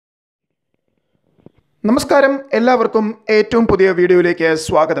നമസ്കാരം, എല്ലാവർക്കും ഏറ്റവും പുതിയ വീഡിയോയിലേക്ക്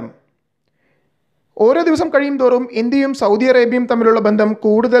സ്വാഗതം. ഓരോ ദിവസം കഴിയും തോറും ഇന്ത്യയും സൗദി അറേബ്യയും തമ്മിലുള്ള ബന്ധം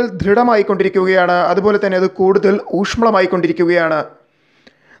കൂടുതൽ ദൃഢമായിക്കൊണ്ടിരിക്കുകയാണ്. അതുപോലെ തന്നെ അത് കൂടുതൽ ഊഷ്മളമായിക്കൊണ്ടിരിക്കുകയാണ്.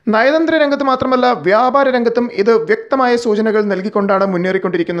 നയതന്ത്ര രംഗത്ത് മാത്രമല്ല, വ്യാപാര രംഗത്തും ഇത് വ്യക്തമായ സൂചനകൾ നൽകിക്കൊണ്ടാണ്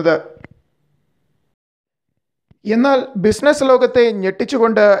മുന്നേറിക്കൊണ്ടിരിക്കുന്നത്. എന്നാൽ ബിസിനസ് ലോകത്തെ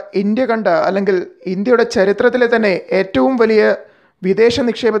ഞെട്ടിച്ചുകൊണ്ട് ഇന്ത്യ കണ്ട അല്ലെങ്കിൽ ഇന്ത്യയുടെ ചരിത്രത്തിലെ തന്നെ ഏറ്റവും വലിയ വിദേശ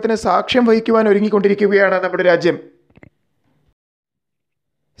നിക്ഷേപത്തിന് സാക്ഷ്യം വഹിക്കുവാൻ ഒരുങ്ങിക്കൊണ്ടിരിക്കുകയാണ് നമ്മുടെ രാജ്യം.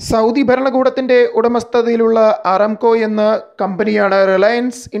 സൗദി ഭരണകൂടത്തിൻ്റെ ഉടമസ്ഥതയിലുള്ള അറാംകോ എന്ന കമ്പനിയാണ്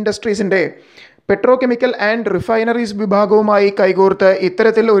Reliance ഇൻഡസ്ട്രീസിൻ്റെ petro chemical and refineries വിഭാഗവുമായി കൈകോർത്ത്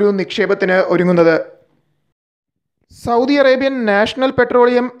ഇത്തരത്തിൽ ഒരു നിക്ഷേപത്തിന് ഒരുങ്ങുന്നത്. Saudi Arabian national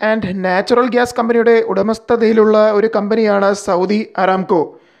petroleum and natural gas കമ്പനിയുടെ ഉടമസ്ഥതയിലുള്ള ഒരു കമ്പനിയാണ് സൗദി അറാംകോ.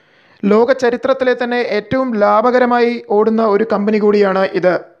 ലോക ചരിത്രത്തിലെ തന്നെ ഏറ്റവും ലാഭകരമായി ഓടുന്ന ഒരു കമ്പനി കൂടിയാണ്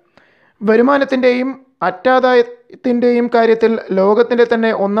ഇത്. വരുമാനത്തിൻ്റെയും അറ്റാദായത്തിൻ്റെയും കാര്യത്തിൽ ലോകത്തിൻ്റെ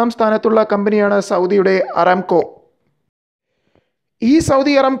തന്നെ ഒന്നാം സ്ഥാനത്തുള്ള കമ്പനിയാണ് സൗദിയുടെ അറാംകോ. ഈ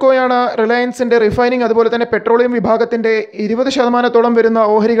സൗദി അറാംകോയാണ് റിലയൻസിൻ്റെ റിഫൈനിങ് അതുപോലെ തന്നെ പെട്രോളിയം വിഭാഗത്തിൻ്റെ 20% വരുന്ന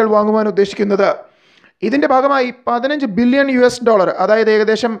ഓഹരികൾ വാങ്ങുവാൻ ഉദ്ദേശിക്കുന്നത്. ഇതിൻ്റെ ഭാഗമായി $15 ബില്യൺ, അതായത്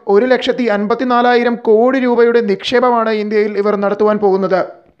ഏകദേശം 1,54,000 കോടി രൂപയുടെ നിക്ഷേപമാണ് ഇന്ത്യയിൽ ഇവർ നടത്തുവാൻ പോകുന്നത്.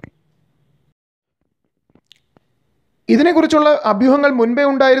 ഇതിനെക്കുറിച്ചുള്ള അഭ്യൂഹങ്ങൾ മുൻപേ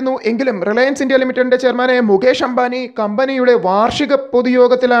ഉണ്ടായിരുന്നു എങ്കിലും റിലയൻസ് ഇന്ത്യ ലിമിറ്റഡിൻ്റെ ചെയർമാനായ മുകേഷ് അംബാനി കമ്പനിയുടെ വാർഷിക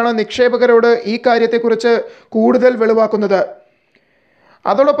പൊതുയോഗത്തിലാണ് നിക്ഷേപകരോട് ഈ കാര്യത്തെക്കുറിച്ച് കൂടുതൽ വെളിവാക്കുന്നത്.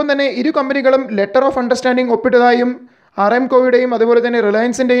 അതോടൊപ്പം തന്നെ ഇരു കമ്പനികളും ലെറ്റർ ഓഫ് അണ്ടർസ്റ്റാൻഡിംഗ് ഒപ്പിട്ടതായും അറാംകോയുടെയും അതുപോലെ തന്നെ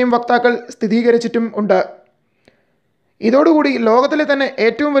റിലയൻസിൻ്റെയും വക്താക്കൾ സ്ഥിരീകരിച്ചിട്ടും ഉണ്ട്. ഇതോടുകൂടി ലോകത്തിലെ തന്നെ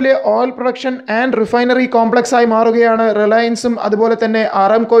ഏറ്റവും വലിയ ഓയിൽ പ്രൊഡക്ഷൻ ആൻഡ് റിഫൈനറി കോംപ്ലക്സായി മാറുകയാണ് റിലയൻസും അതുപോലെ തന്നെ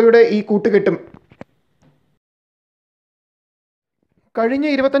അറാംകോയുടെ ഈ കൂട്ടുകെട്ടും. കഴിഞ്ഞ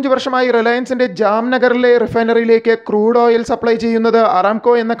 25 വർഷമായി റിലയൻസിൻ്റെ ജാംനഗറിലെ റിഫൈനറിയിലേക്ക് ക്രൂഡ് ഓയിൽ സപ്ലൈ ചെയ്യുന്നത്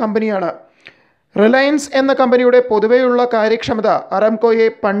അറാംകോ എന്ന കമ്പനിയാണ്. റിലയൻസ് എന്ന കമ്പനിയുടെ പൊതുവെയുള്ള കാര്യക്ഷമത അറാംകോയെ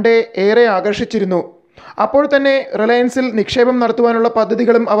പണ്ടേ ഏറെ ആകർഷിച്ചിരുന്നു. അപ്പോൾ തന്നെ റിലയൻസിൽ നിക്ഷേപം നടത്തുവാനുള്ള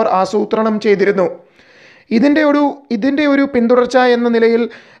പദ്ധതികളും അവർ ആസൂത്രണം ചെയ്തിരുന്നു. ഇതിൻ്റെ ഒരു പിന്തുടർച്ച എന്ന നിലയിൽ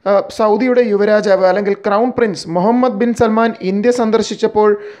സൗദിയുടെ യുവരാജാവ് അല്ലെങ്കിൽ crown Prince Muhammad bin Salman India സന്ദർശിച്ചപ്പോൾ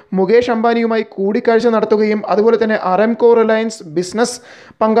Mukesh അംബാനിയുമായി കൂടിക്കാഴ്ച നടത്തുകയും അതുപോലെ തന്നെ അറാംകോ റിലയൻസ് ബിസിനസ്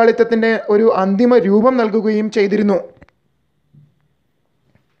പങ്കാളിത്തത്തിൻ്റെ ഒരു അന്തിമ രൂപം നൽകുകയും ചെയ്തിരുന്നു.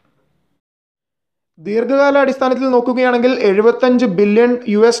 ദീർഘകാലാടിസ്ഥാനത്തിൽ നോക്കുകയാണെങ്കിൽ $75 ബില്യൺ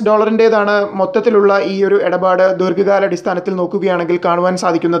മൊത്തത്തിലുള്ള ഈ ഒരു ഇടപാട് ദീർഘകാലാടിസ്ഥാനത്തിൽ നോക്കുകയാണെങ്കിൽ കാണുവാൻ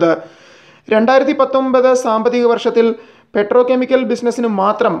സാധിക്കുന്നത്. 2019 സാമ്പത്തിക വർഷത്തിൽ പെട്രോ കെമിക്കൽ ബിസിനസ്സിന്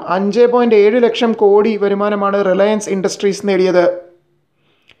മാത്രം 5.7 ലക്ഷം കോടി വരുമാനമാണ് റിലയൻസ് ഇൻഡസ്ട്രീസ് നേടിയത്.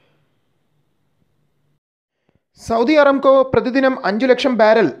 സൗദി അറാംകോ പ്രതിദിനം 5 ലക്ഷം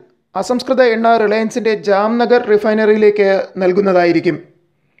ബാരൽ അസംസ്കൃത എണ്ണ റിലയൻസിൻ്റെ ജാംനഗർ റിഫൈനറിയിലേക്ക് നൽകുന്നതായിരിക്കും.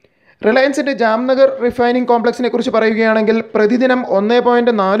 റിലയൻസിൻ്റെ ജാംനഗർ റിഫൈനിങ് കോംപ്ലക്സിനെ കുറിച്ച് പറയുകയാണെങ്കിൽ പ്രതിദിനം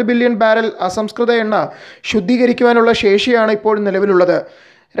 1.4 ബില്യൺ ബാരൽ അസംസ്കൃത എണ്ണ ശുദ്ധീകരിക്കുവാനുള്ള ശേഷിയാണ് ഇപ്പോൾ നിലവിലുള്ളത്.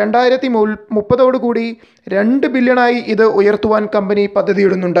 2030 2 ബില്യണായി ഇത് ഉയർത്തുവാൻ കമ്പനി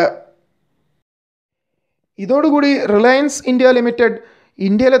പദ്ധതിയിടുന്നുണ്ട്. ഇതോടുകൂടി റിലയൻസ് ഇന്ത്യ ലിമിറ്റഡ്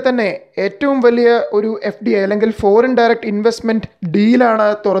ഇന്ത്യയിലെ തന്നെ ഏറ്റവും വലിയ ഒരു FDI അല്ലെങ്കിൽ ഫോറിൻ ഡയറക്റ്റ് ഇൻവെസ്റ്റ്മെൻറ്റ് ഡീലാണ്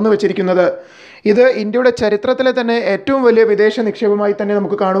തുറന്നു വച്ചിരിക്കുന്നത്. ഇത് ഇന്ത്യയുടെ ചരിത്രത്തിലെ തന്നെ ഏറ്റവും വലിയ വിദേശ നിക്ഷേപമായി തന്നെ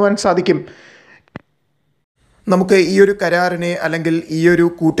നമുക്ക് കാണുവാൻ സാധിക്കും. നമുക്ക് ഈ ഒരു കരാറിനെ അല്ലെങ്കിൽ ഈ ഒരു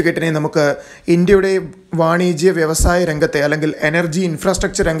കൂട്ടുകെട്ടിനെ നമുക്ക് ഇന്ത്യയുടെ വാണിജ്യ വ്യവസായ രംഗത്തെ അല്ലെങ്കിൽ എനർജി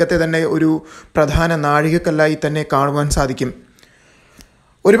ഇൻഫ്രാസ്ട്രക്ചർ രംഗത്തെ തന്നെ ഒരു പ്രധാന നാഴികക്കല്ലായി തന്നെ കാണുവാൻ സാധിക്കും.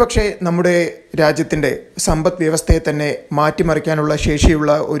 ഒരുപക്ഷെ നമ്മുടെ രാജ്യത്തിൻ്റെ സമ്പദ് വ്യവസ്ഥയെ തന്നെ മാറ്റിമറിക്കാനുള്ള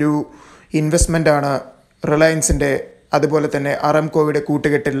ശേഷിയുള്ള ഒരു ഇൻവെസ്റ്റ്മെൻറ്റാണ് റിലയൻസിൻ്റെ അതുപോലെ തന്നെ അറാംകോയുടെ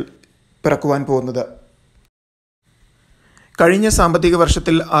കൂട്ടുകെട്ടിൽ പിറക്കുവാൻ പോകുന്നത്. കഴിഞ്ഞ സാമ്പത്തിക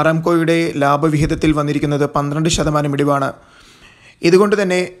വർഷത്തിൽ അറാംകോയുടെ ലാഭവിഹിതത്തിൽ വന്നിരിക്കുന്നത് 12% ഇടിവാണ്. ഇതുകൊണ്ട്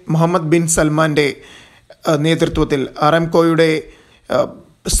തന്നെ മുഹമ്മദ് ബിൻ സൽമാൻ്റെ നേതൃത്വത്തിൽ അറാംകോയുടെ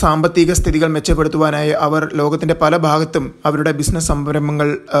സാമ്പത്തിക സ്ഥിതികൾ മെച്ചപ്പെടുത്തുവാനായി അവർ ലോകത്തിൻ്റെ പല ഭാഗത്തും അവരുടെ ബിസിനസ് സംരംഭങ്ങൾ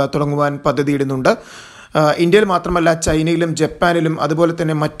തുടങ്ങുവാൻ പദ്ധതിയിടുന്നുണ്ട്. ഇന്ത്യയിൽ മാത്രമല്ല, ചൈനയിലും ജപ്പാനിലും അതുപോലെ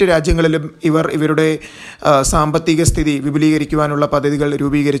തന്നെ മറ്റ് രാജ്യങ്ങളിലും ഇവരുടെ സാമ്പത്തിക സ്ഥിതി വിപുലീകരിക്കുവാനുള്ള പദ്ധതികൾ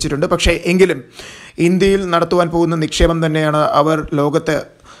രൂപീകരിച്ചിട്ടുണ്ട്. പക്ഷേ എങ്കിലും ഇന്ത്യയിൽ നടത്തുവാൻ പോകുന്ന നിക്ഷേപം തന്നെയാണ് അവർ ലോകത്ത്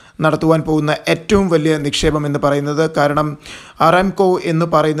നടത്തുവാൻ പോകുന്ന ഏറ്റവും വലിയ നിക്ഷേപം എന്ന് പറയുന്നത്. കാരണം അറാംകോ എന്ന്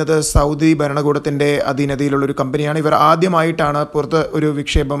പറയുന്നത് സൗദി ഭരണകൂടത്തിൻ്റെ അധീനതയിലുള്ളൊരു കമ്പനിയാണ്. ഇവർ ആദ്യമായിട്ടാണ് പുറത്ത് ഒരു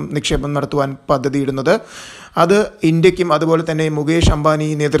നിക്ഷേപം നടത്തുവാൻ പദ്ധതിയിടുന്നത്. അത് ഇന്ത്യക്കും അതുപോലെ തന്നെ മുകേഷ് അംബാനി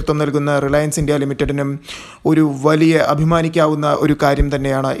നേതൃത്വം നൽകുന്ന റിലയൻസ് ഇന്ത്യ ലിമിറ്റഡിനും ഒരു വലിയ അഭിമാനിക്കാവുന്ന ഒരു കാര്യം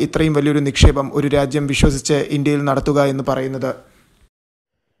തന്നെയാണ്. ഇത്രയും വലിയൊരു നിക്ഷേപം ഒരു രാജ്യം വിശ്വസിച്ച് ഇന്ത്യയിൽ നടത്തുക എന്ന് പറയുന്നത്.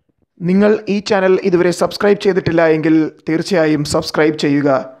 നിങ്ങൾ ഈ ചാനൽ ഇതുവരെ സബ്സ്ക്രൈബ് ചെയ്തിട്ടില്ല എങ്കിൽ തീർച്ചയായും സബ്സ്ക്രൈബ് ചെയ്യുക.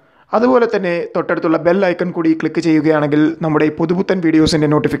 അതുപോലെ തന്നെ തൊട്ടടുത്തുള്ള ബെൽ ഐക്കൺ കൂടി ക്ലിക്ക് ചെയ്യുകയാണെങ്കിൽ നമ്മുടെ പുതുപുത്തൻ വീഡിയോസിൻ്റെ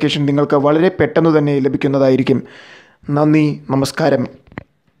നോട്ടിഫിക്കേഷൻ നിങ്ങൾക്ക് വളരെ പെട്ടെന്ന് തന്നെ ലഭിക്കുന്നതായിരിക്കും. നന്ദി, നമസ്കാരം.